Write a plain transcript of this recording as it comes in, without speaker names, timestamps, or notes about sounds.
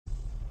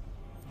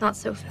Not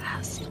so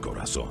fast.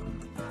 Corazón.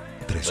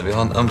 Vi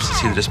har en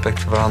ömsesidig respekt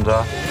för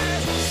varandra.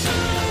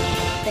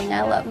 Thing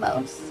I love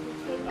most.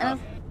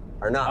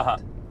 Or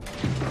not.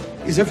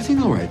 Is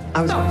everything all right?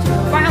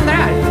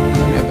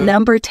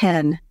 Number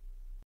 10.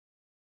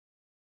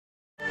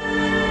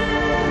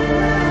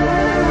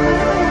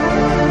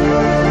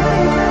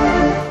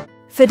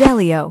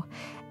 Fidelio,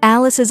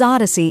 Alice's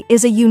Odyssey,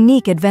 is a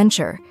unique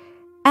adventure.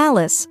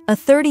 Alice, a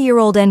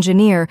 30-year-old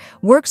engineer,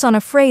 works on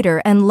a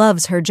freighter and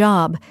loves her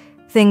job.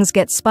 Things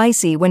get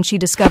spicy when she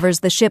discovers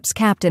the ship's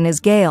captain is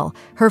Gale,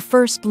 her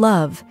first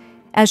love.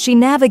 As she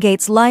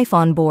navigates life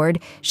on board,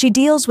 she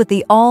deals with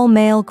the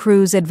all-male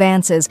crew's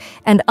advances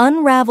and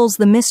unravels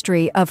the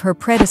mystery of her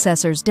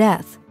predecessor's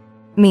death.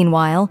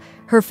 Meanwhile,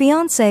 her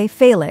fiancé,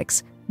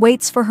 Felix,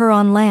 waits for her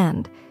on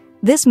land.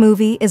 This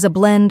movie is a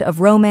blend of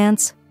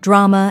romance,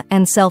 drama,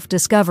 and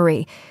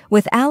self-discovery,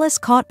 with Alice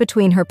caught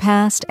between her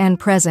past and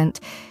present.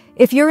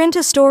 If you're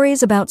into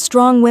stories about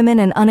strong women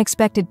and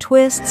unexpected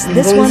twists,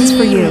 this one's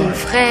for you.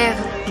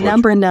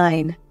 Number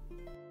 9.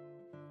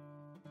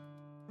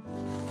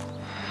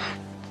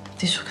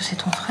 T'es sûr que c'est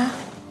ton frère?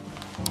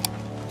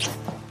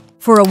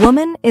 For a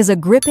Woman is a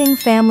gripping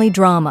family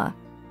drama.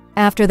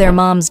 After their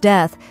mom's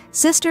death,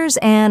 sisters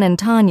Anne and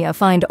Tanya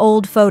find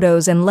old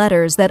photos and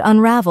letters that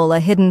unravel a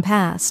hidden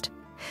past.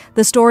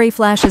 The story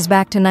flashes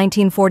back to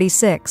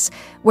 1946,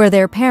 where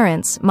their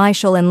parents,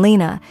 Michel and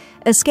Lena,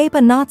 escape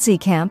a Nazi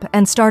camp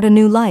and start a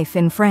new life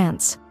in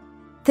France.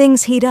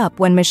 Things heat up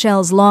when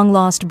Michel's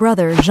long-lost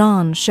brother,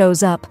 Jean,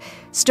 shows up,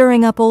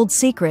 stirring up old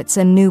secrets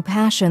and new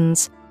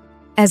passions.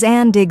 As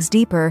Anne digs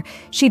deeper,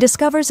 she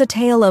discovers a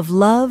tale of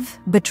love,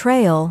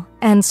 betrayal,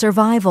 and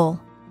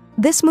survival.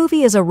 This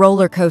movie is a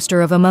roller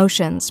coaster of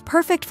emotions,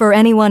 perfect for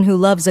anyone who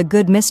loves a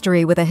good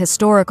mystery with a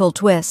historical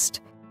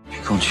twist.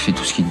 Quand tu fais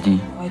tout ce qu'il te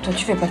dit. Ouais, toi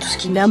tu fais pas tout ce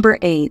qu'il dit. Number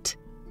 8.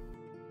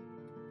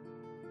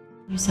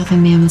 Yourself a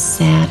man with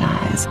sad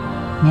eyes.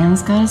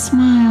 Man's got a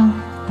smile.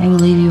 They will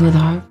leave you with a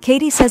heart.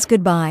 Katie Says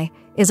Goodbye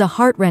is a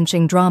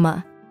heart-wrenching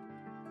drama.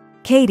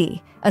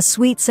 Katie, a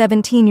sweet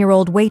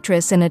 17-year-old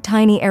waitress in a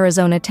tiny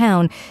Arizona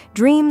town,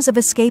 dreams of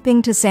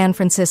escaping to San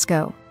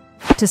Francisco.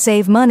 To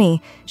save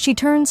money, she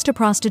turns to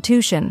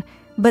prostitution,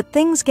 but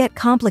things get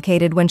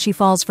complicated when she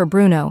falls for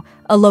Bruno,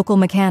 a local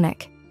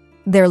mechanic.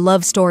 Their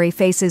love story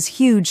faces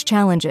huge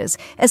challenges,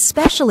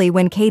 especially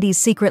when Katie's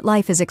secret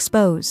life is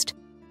exposed.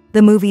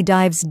 The movie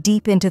dives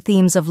deep into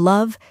themes of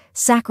love,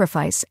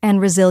 sacrifice,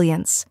 and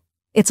resilience.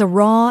 It's a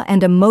raw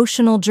and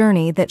emotional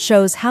journey that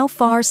shows how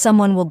far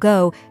someone will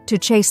go to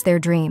chase their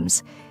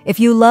dreams. If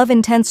you love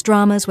intense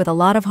dramas with a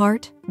lot of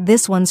heart,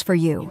 this one's for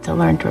you. To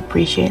learn to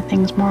appreciate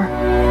things more.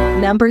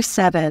 Number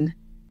 7.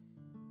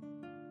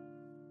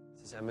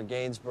 This is Emma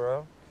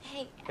Gainsborough.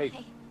 Hey.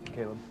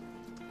 Caleb.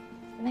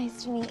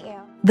 Nice to meet you.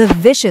 The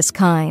Vicious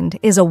Kind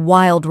is a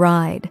wild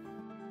ride.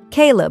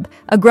 Caleb,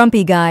 a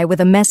grumpy guy with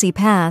a messy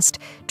past,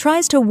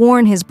 tries to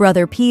warn his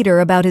brother Peter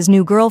about his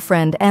new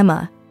girlfriend,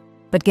 Emma.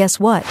 But guess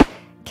what?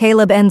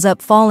 Caleb ends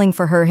up falling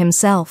for her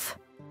himself.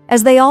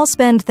 As they all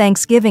spend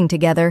Thanksgiving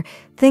together,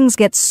 things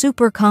get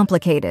super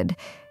complicated.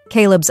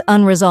 Caleb's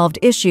unresolved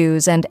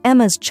issues and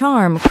Emma's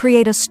charm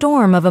create a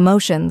storm of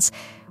emotions.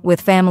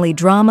 With family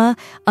drama,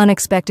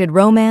 unexpected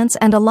romance,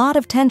 and a lot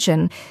of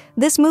tension,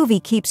 this movie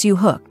keeps you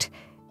hooked.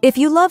 If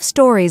you love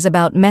stories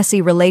about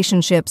messy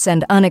relationships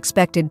and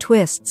unexpected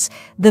twists,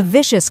 The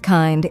Vicious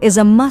Kind is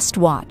a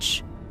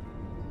must-watch.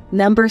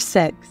 Number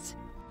 6.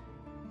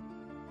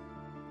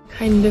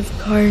 Kind of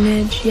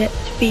carnage yet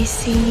to be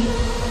seen.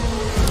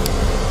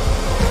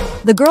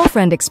 The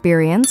Girlfriend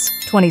Experience,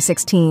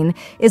 2016,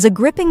 is a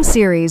gripping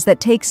series that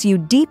takes you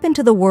deep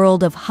into the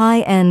world of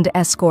high-end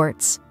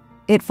escorts.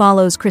 It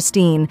follows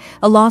Christine,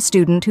 a law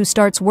student who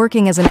starts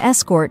working as an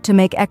escort to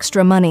make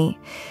extra money.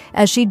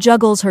 As she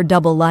juggles her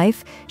double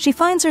life, she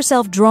finds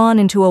herself drawn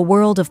into a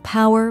world of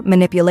power,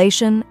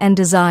 manipulation, and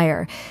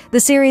desire. The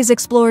series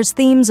explores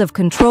themes of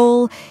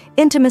control,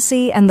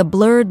 intimacy, and the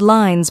blurred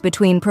lines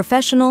between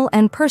professional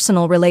and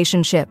personal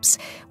relationships.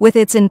 With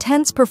its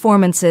intense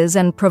performances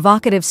and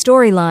provocative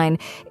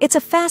storyline, it's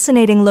a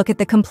fascinating look at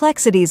the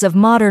complexities of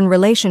modern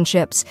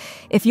relationships.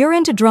 If you're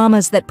into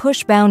dramas that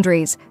push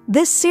boundaries,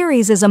 this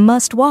series is a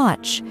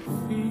must-watch.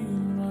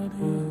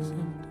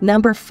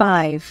 Number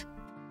 5.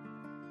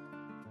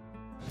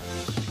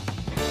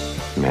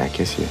 May I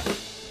kiss you?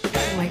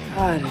 Oh my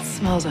god, it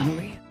smells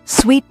unreal.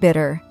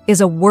 SWEETBITTER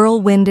is a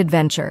whirlwind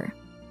adventure.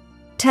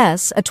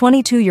 Tess, a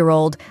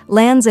 22-year-old,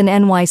 lands in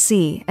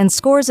NYC and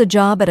scores a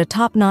job at a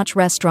top-notch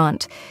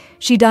restaurant.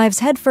 She dives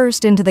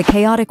headfirst into the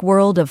chaotic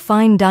world of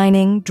fine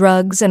dining,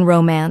 drugs, and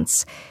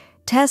romance.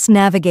 Tess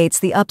navigates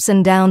the ups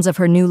and downs of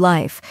her new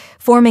life,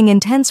 forming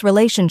intense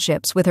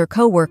relationships with her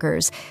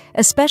co-workers,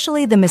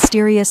 especially the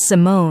mysterious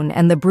Simone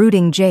and the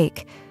brooding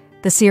Jake.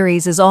 The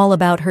series is all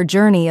about her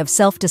journey of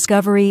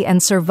self-discovery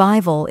and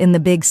survival in the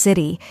big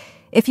city.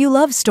 If you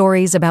love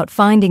stories about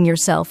finding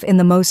yourself in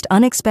the most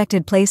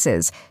unexpected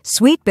places,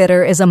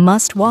 SWEETBITTER is a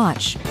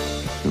must-watch.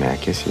 May I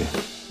kiss you?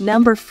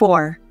 Number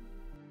 4.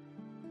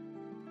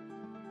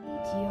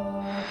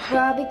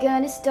 Probably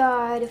gonna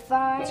start a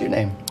fire. What's your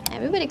name?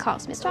 Everybody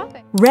calls me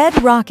Strawberry.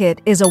 Red Rocket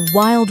is a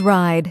wild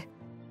ride.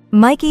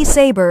 Mikey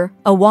Saber,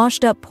 a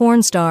washed-up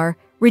porn star,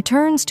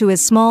 returns to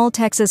his small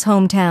Texas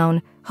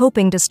hometown,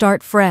 hoping to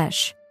start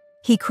fresh.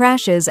 He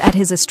crashes at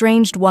his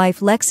estranged wife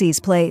Lexi's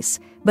place,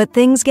 but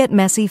things get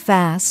messy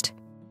fast.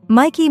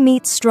 Mikey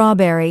meets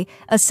Strawberry,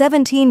 a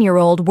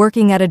 17-year-old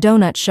working at a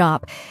donut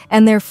shop,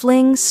 and their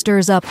fling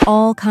stirs up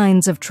all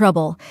kinds of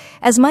trouble.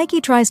 As Mikey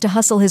tries to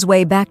hustle his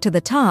way back to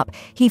the top,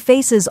 he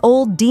faces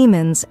old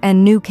demons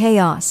and new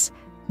chaos.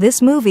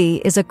 This movie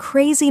is a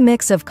crazy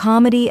mix of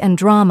comedy and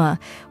drama,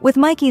 with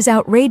Mikey's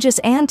outrageous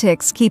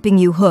antics keeping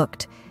you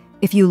hooked.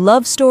 If you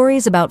love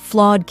stories about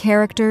flawed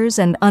characters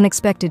and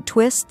unexpected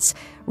twists,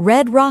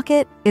 Red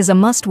Rocket is a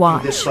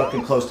must-watch. This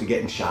fucking close to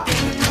getting shot.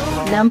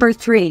 Number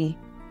 3.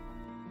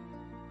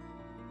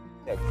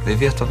 Vi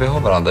vet vad vi har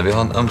varandra. Vi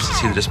har en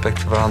ömsesidig respekt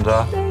för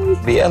varandra.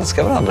 Vi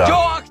älskar varandra.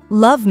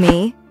 Love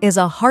Me is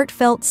a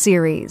heartfelt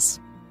series.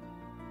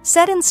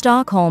 Set in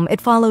Stockholm,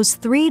 it follows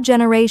 3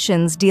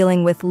 generations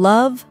dealing with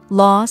love,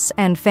 loss,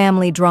 and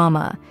family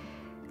drama.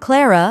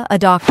 Clara, a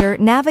doctor,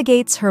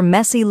 navigates her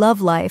messy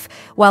love life,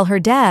 while her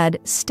dad,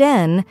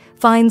 Sten,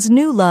 finds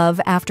new love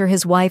after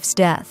his wife's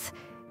death.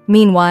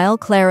 Meanwhile,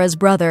 Clara's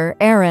brother,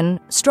 Aaron,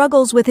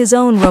 struggles with his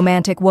own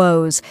romantic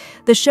woes.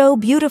 The show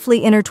beautifully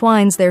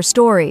intertwines their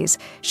stories,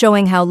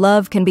 showing how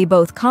love can be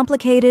both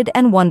complicated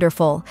and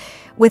wonderful.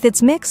 With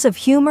its mix of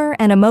humor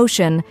and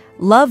emotion,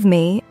 Love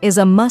Me is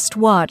a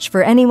must-watch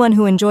for anyone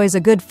who enjoys a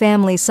good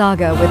family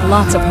saga with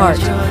lots of heart.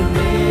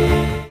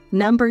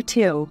 Number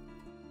 2.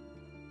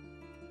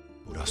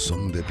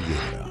 Corazón de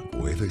piedra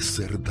puede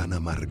ser tan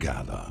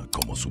amargada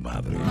como su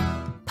madre.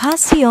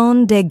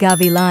 Pasión de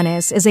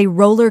gavilanes is a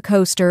roller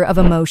coaster of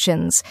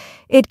emotions.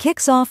 It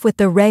kicks off with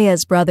the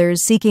Reyes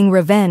brothers seeking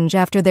revenge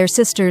after their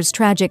sister's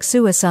tragic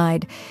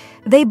suicide.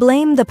 They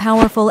blame the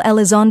powerful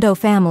Elizondo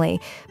family,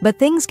 but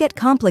things get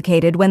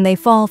complicated when they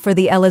fall for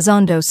the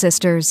Elizondo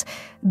sisters.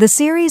 The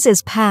series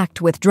is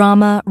packed with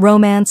drama,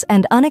 romance,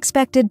 and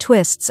unexpected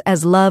twists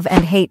as love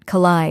and hate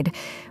collide.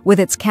 With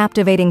its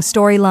captivating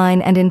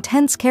storyline and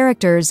intense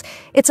characters,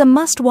 it's a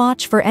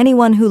must-watch for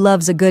anyone who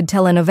loves a good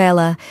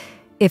telenovela.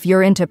 If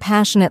you're into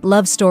passionate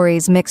love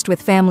stories mixed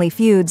with family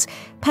feuds,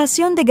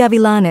 Pasión de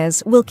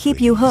Gavilanes will keep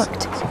you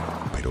hooked.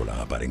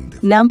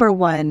 Number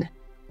 1.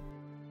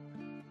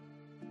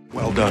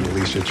 Well done,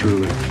 Alicia,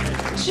 truly.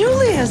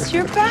 Julius,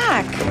 you're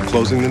back.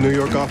 Closing the New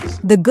York office.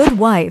 The Good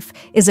Wife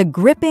is a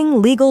gripping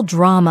legal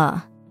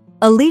drama.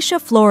 Alicia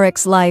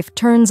Florrick's life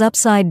turns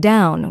upside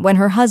down when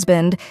her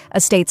husband, a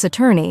state's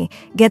attorney,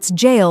 gets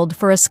jailed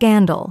for a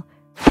scandal.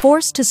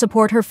 Forced to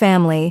support her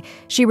family,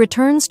 she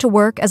returns to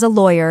work as a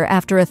lawyer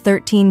after a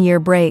 13-year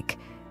break.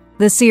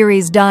 The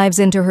series dives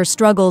into her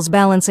struggles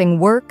balancing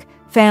work,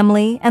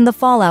 family, and the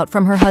fallout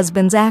from her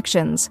husband's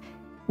actions.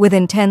 With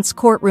intense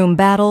courtroom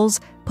battles,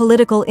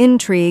 political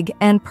intrigue,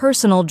 and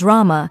personal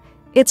drama,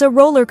 it's a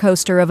roller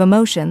coaster of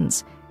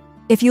emotions.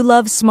 If you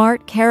love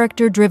smart,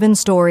 character-driven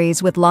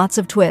stories with lots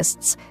of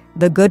twists,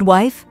 The Good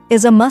Wife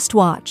is a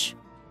must-watch.